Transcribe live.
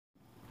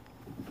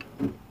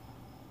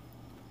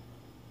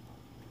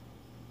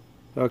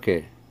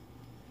Okay,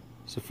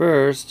 so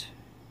first,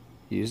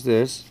 use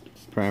this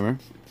primer.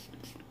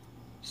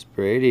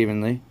 Spray it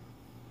evenly.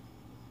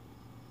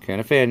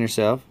 Kind of fan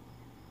yourself.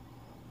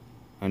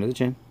 Under the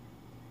chin.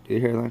 Do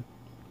the hairline.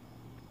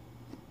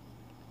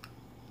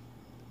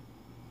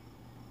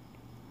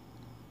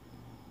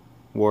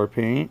 War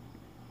paint.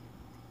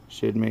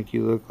 Should make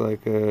you look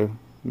like a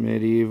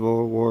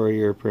medieval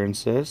warrior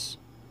princess.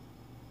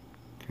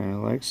 Kind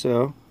of like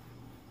so.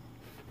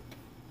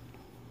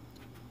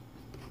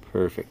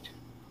 Perfect.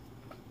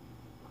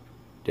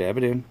 Dab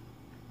it in.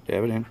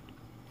 Dab it in.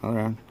 All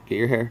around. Get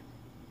your hair.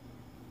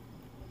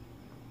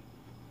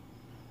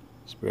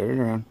 Spread it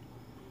around.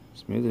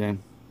 Smooth it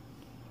in.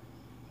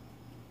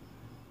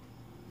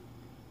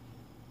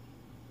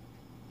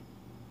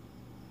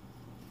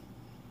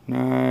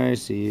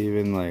 Nice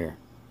even layer.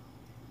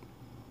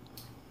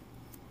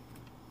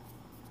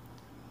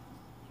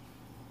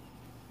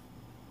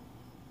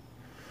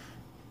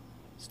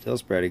 Still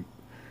spreading.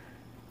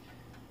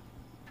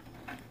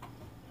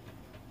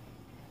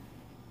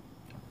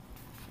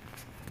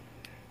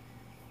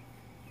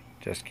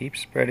 Just keep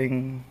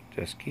spreading.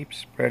 Just keep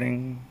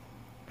spreading.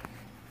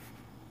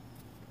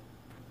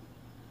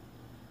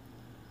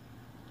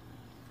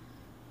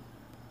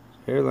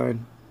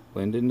 Hairline.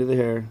 Blend into the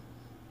hair.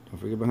 Don't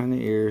forget behind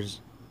the ears.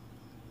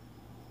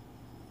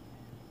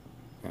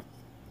 Okay.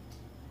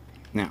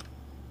 Now,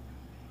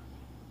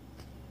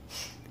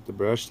 get the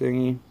brush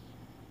thingy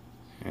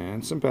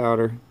and some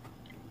powder.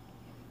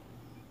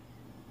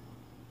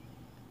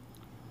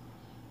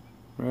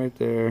 Right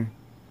there.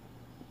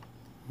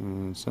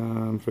 And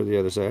some for the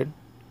other side.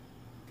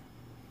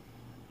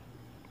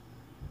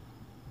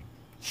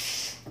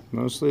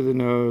 Mostly the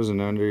nose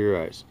and under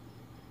your eyes.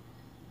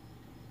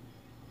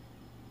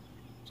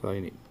 That's all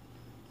you need.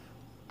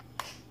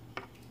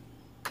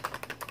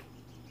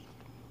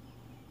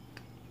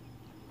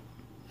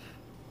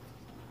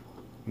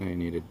 Now you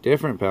need a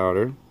different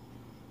powder.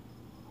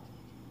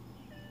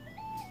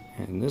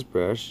 And this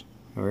brush,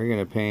 we're going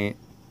to paint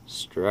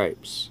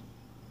stripes.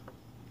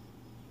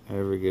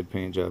 Every good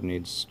paint job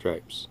needs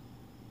stripes.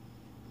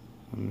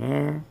 Some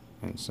there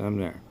and some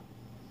there.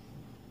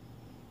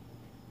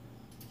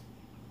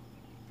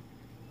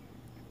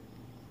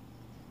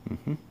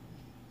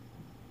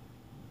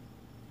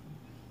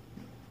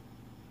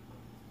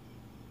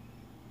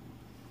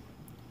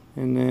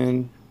 And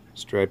then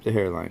stripe the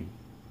hairline.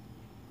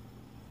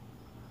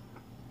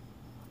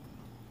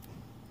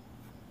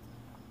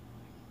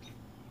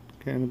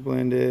 Kind of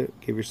blend it,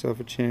 give yourself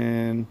a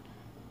chin,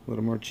 a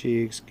little more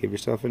cheeks, give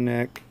yourself a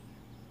neck.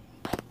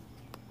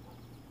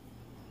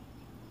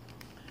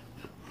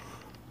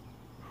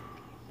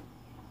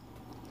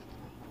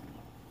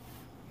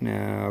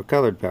 Now,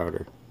 colored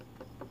powder.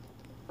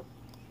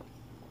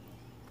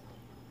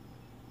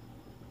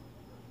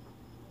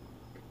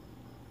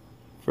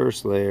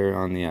 First layer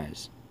on the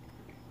eyes.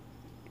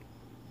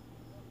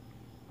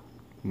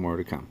 More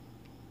to come.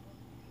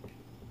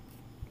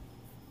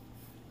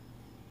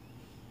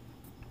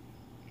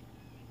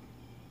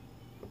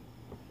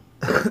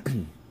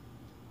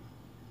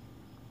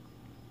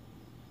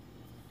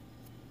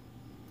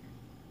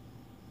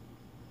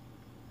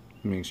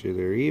 Make sure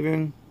they're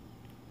even.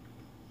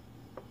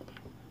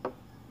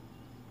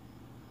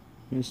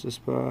 Missed a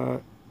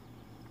spot.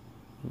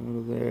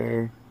 Over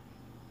there.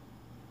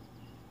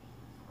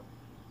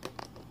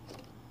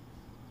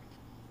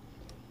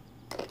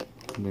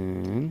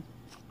 Then,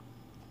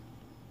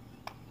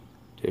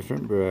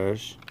 different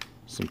brush,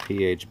 some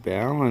pH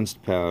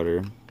balanced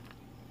powder.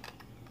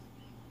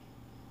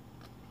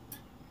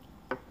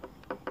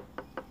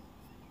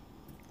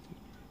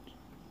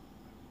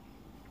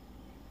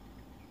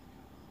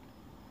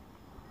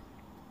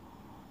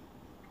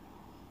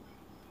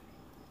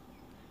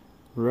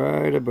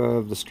 Right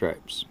above the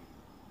stripes.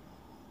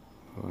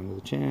 Go under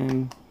the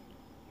chin.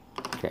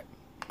 Okay.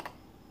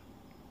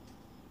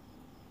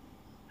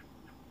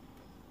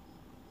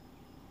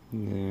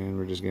 And then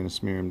we're just going to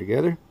smear them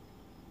together.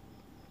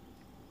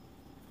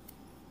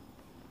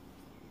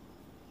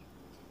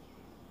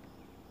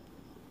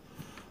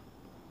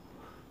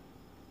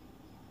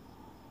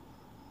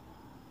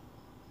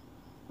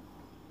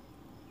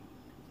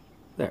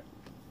 There.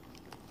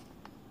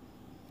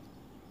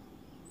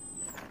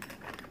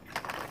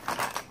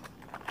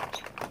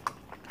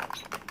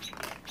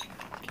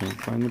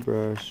 Can't find the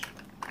brush.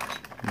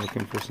 I'm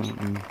looking for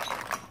something.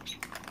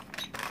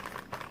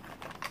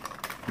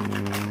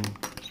 No.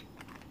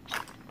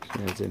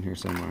 Yeah, it's in here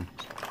somewhere.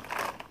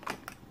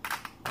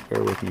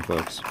 Bear with me,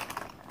 folks.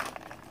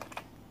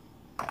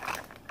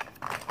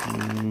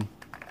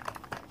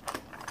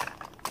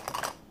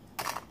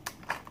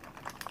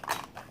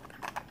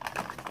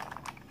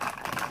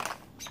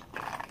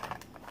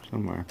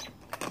 Somewhere.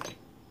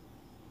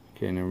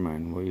 Okay, never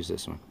mind. We'll use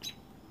this one.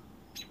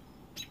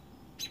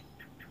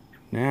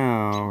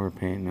 Now we're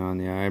painting on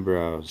the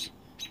eyebrows.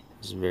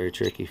 This is very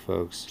tricky,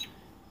 folks,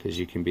 because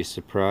you can be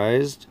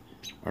surprised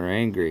or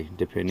angry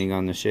depending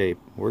on the shape.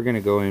 We're going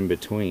to go in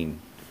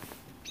between.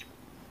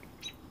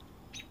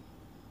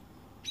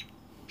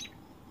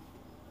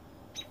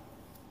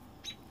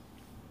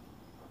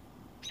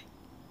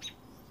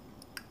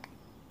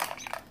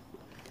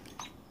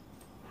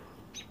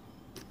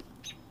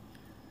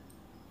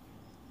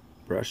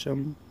 brush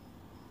them.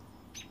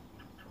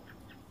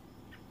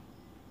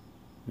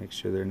 Make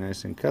sure they're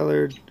nice and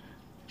colored.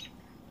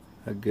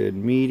 A good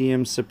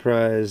medium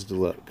surprised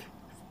look.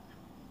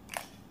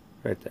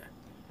 Right there.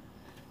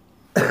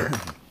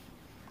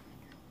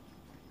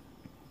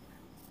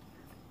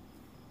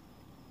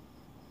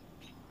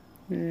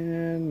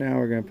 And now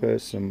we're going to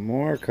put some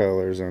more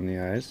colors on the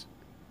eyes.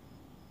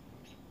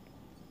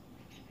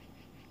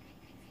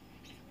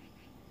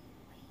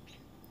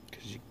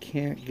 Because you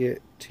can't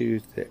get too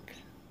thick.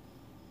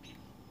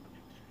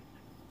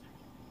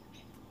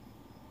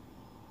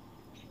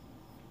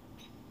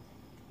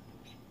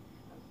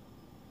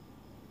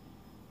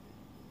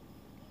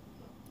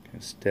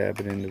 Stab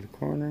it into the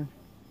corner.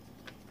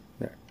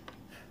 There.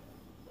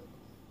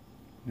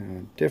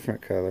 Now a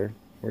different color.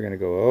 We're going to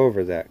go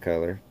over that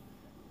color.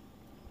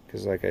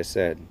 Because like I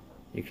said,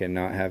 you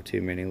cannot have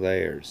too many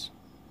layers.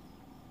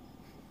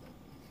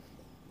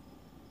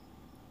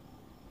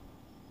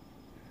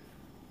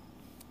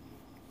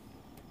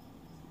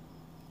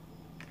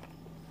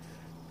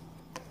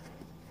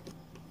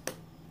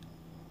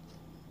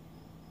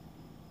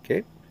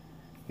 Okay.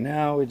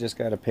 Now we just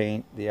got to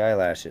paint the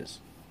eyelashes.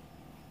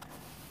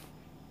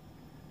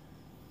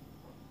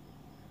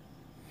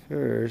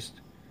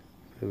 First,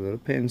 put a little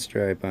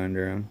pinstripe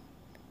under them,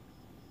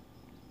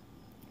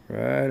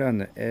 right on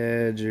the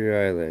edge of your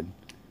eyelid.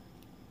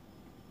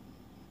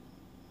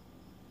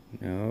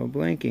 No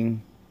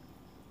blinking.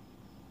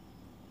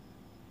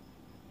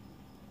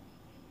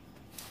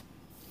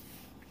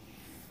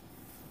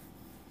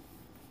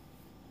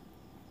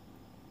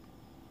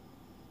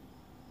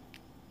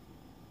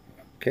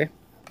 Okay.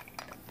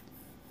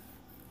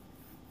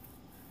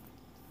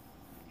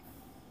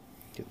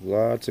 Get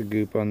lots of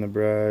goop on the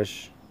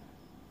brush.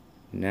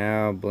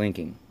 Now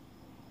blinking.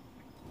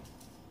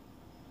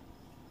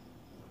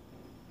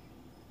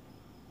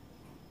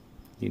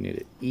 You need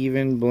an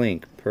even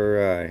blink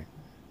per eye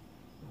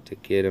to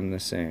get them the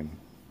same.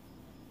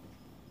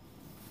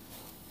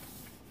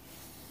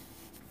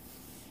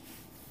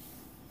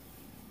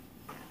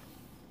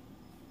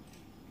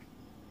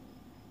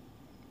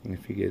 And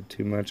if you get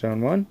too much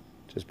on one,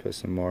 just put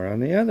some more on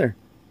the other.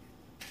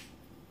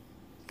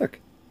 Look,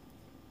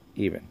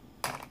 even.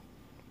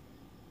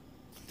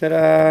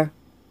 Ta-da!